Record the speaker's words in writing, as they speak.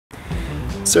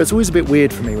So it's always a bit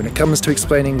weird for me when it comes to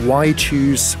explaining why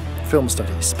choose film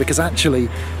studies, because actually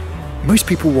most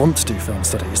people want to do film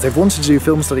studies. They've wanted to do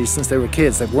film studies since they were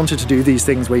kids. They've wanted to do these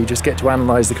things where you just get to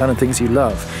analyse the kind of things you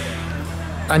love.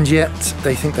 And yet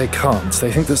they think they can't.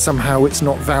 They think that somehow it's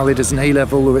not valid as an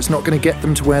A-level, or it's not going to get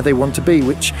them to where they want to be,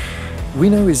 which we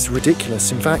know is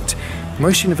ridiculous. In fact,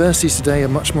 most universities today are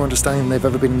much more understanding than they've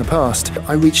ever been in the past.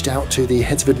 I reached out to the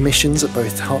heads of admissions at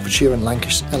both Hertfordshire and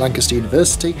Lancaster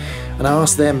University, and I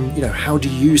asked them, how do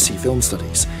you see film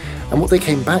studies? And what they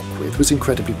came back with was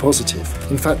incredibly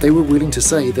positive. In fact, they were willing to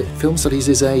say that film studies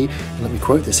is and let me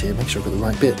quote this here, make sure I've got the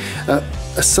right bit,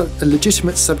 a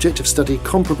legitimate subject of study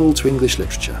comparable to English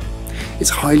literature. It's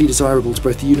highly desirable to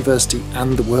both the university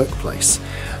and the workplace.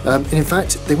 And in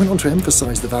fact, they went on to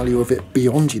emphasise the value of it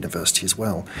beyond university as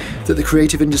well, that the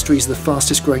creative industries are the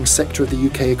fastest growing sector of the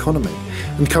UK economy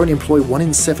and currently employ 1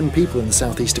 in 7 people in the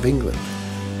southeast of England.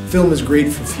 Film is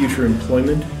great for future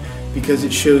employment because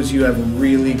it shows you have a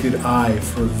really good eye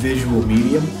for a visual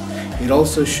medium. It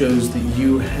also shows that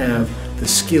you have the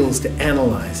skills to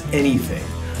analyze anything,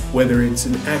 whether it's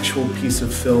an actual piece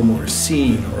of film or a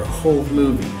scene or a whole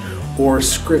movie or a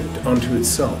script unto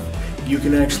itself. You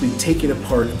can actually take it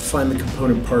apart and find the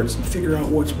component parts and figure out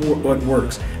what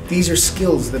works. These are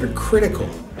skills that are critical,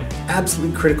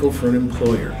 absolutely critical for an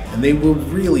employer, and they will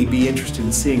really be interested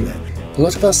in seeing that. A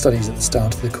lot of our studies at the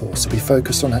start of the course will be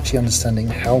focused on actually understanding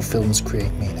how films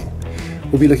create meaning.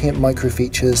 We'll be looking at micro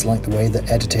features like the way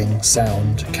that editing,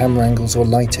 sound, camera angles or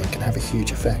lighting can have a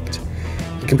huge effect.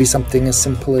 It can be something as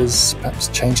simple as perhaps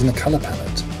changing the colour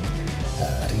palette,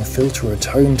 adding a filter or a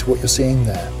tone to what you're seeing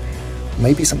there.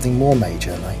 Maybe something more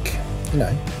major like,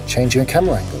 changing a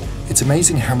camera angle. It's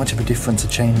amazing how much of a difference a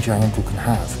change of angle can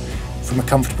have, from a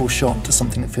comfortable shot to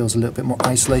something that feels a little bit more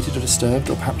isolated or disturbed,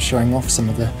 or perhaps showing off some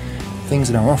of the things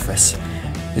in our office.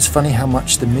 It's funny how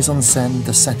much the mise-en-scène,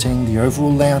 the setting, the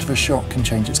overall layout of a shot can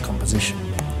change its composition.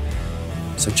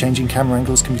 So changing camera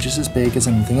angles can be just as big as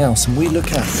anything else, and we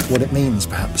look at what it means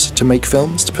perhaps to make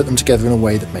films, to put them together in a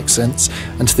way that makes sense,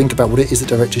 and to think about what it is that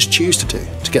directors choose to do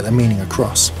to get their meaning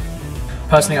across.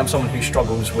 Personally, I'm someone who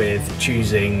struggles with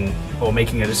choosing or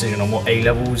making a decision on what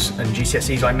A-levels and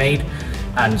GCSEs I made.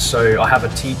 And so I have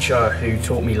a teacher who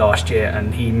taught me last year,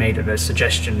 and he made a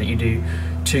suggestion that you do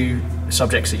 2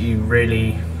 subjects that you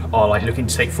really are looking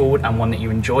to take forward and one that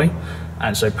you enjoy.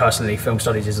 And so personally, film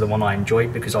studies is the one I enjoy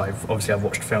because I've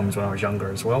watched films when I was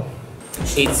younger as well.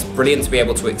 It's brilliant to be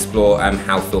able to explore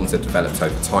how films have developed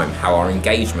over time, how our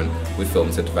engagement with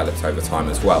films have developed over time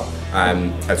as well.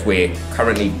 As we're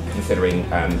currently considering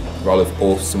the role of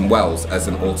Orson Welles as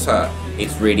an auteur,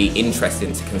 it's really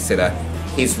interesting to consider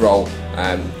his role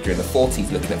during the 40s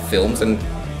looking at films and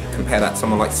compare that to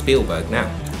someone like Spielberg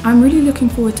now. I'm really looking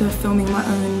forward to filming my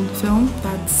own film.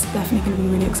 That's definitely going to be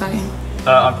really exciting.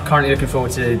 I'm currently looking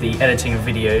forward to the editing of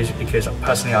videos because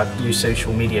personally I use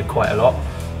social media quite a lot,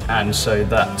 and so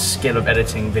that skill of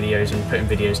editing videos and putting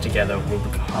videos together will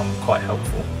become quite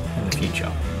helpful in the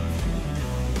future.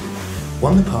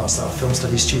 One of the parts that our film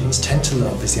studies students tend to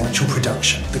love is the actual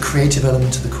production, the creative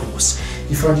element of the course.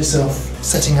 You find yourself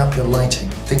setting up your lighting,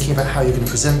 thinking about how you're going to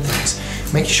present things,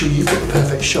 making sure you've got the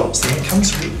perfect shots. Then when it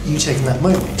comes to you taking that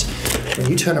moment, when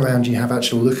you turn around and you have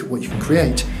actual look at what you can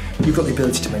create, you've got the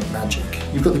ability to make magic.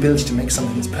 You've got the ability to make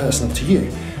something that's personal to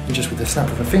you. And just with the snap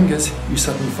of your fingers, you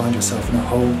suddenly find yourself in a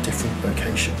whole different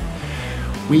location.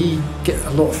 We get a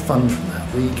lot of fun from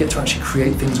that. We get to actually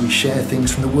create things, we share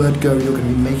things. From the word go, you're going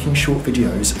to be making short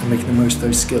videos and making the most of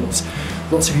those skills.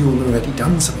 Lots of you will have already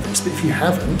done some of this, but if you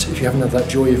haven't had that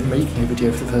joy of making a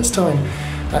video for the first time,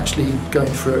 actually going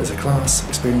through it as a class,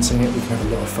 experiencing it, we can have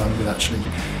a lot of fun with actually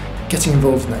getting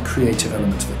involved in that creative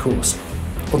element of the course.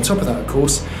 On top of that, of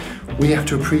course, we have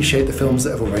to appreciate the films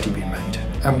that have already been made.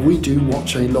 And we do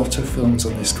watch a lot of films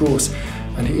on this course,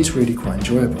 and it is really quite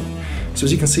enjoyable. So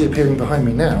as you can see appearing behind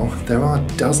me now, there are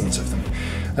dozens of them.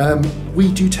 We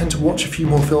do tend to watch a few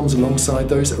more films alongside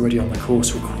those that are already on the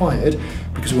course required,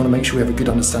 because we want to make sure we have a good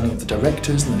understanding of the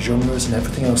directors and the genres and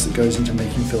everything else that goes into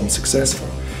making films successful.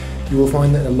 You will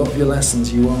find that in a lot of your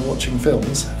lessons you are watching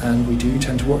films, and we do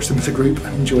tend to watch them as a group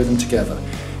and enjoy them together.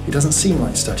 It doesn't seem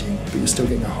like studying, but you're still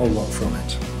getting a whole lot from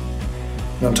it.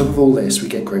 And on top of all this, we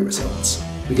get great results.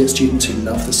 We get students who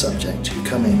love the subject, who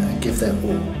come in and give their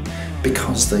all,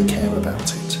 because they care about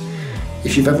it.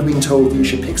 If you've ever been told that you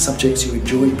should pick subjects you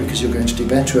enjoy because you're going to do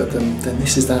better at them, then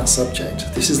this is that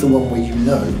subject. This is the one where you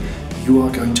know you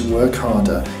are going to work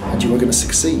harder and you are going to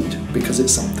succeed because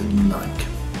it's something you like.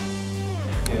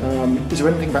 Is there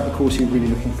anything about the course you're really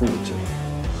looking forward to?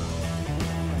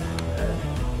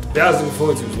 That I was looking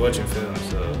forward to was watching films,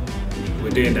 so we're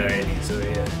doing that already, so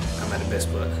yeah, I'm at the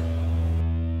best part.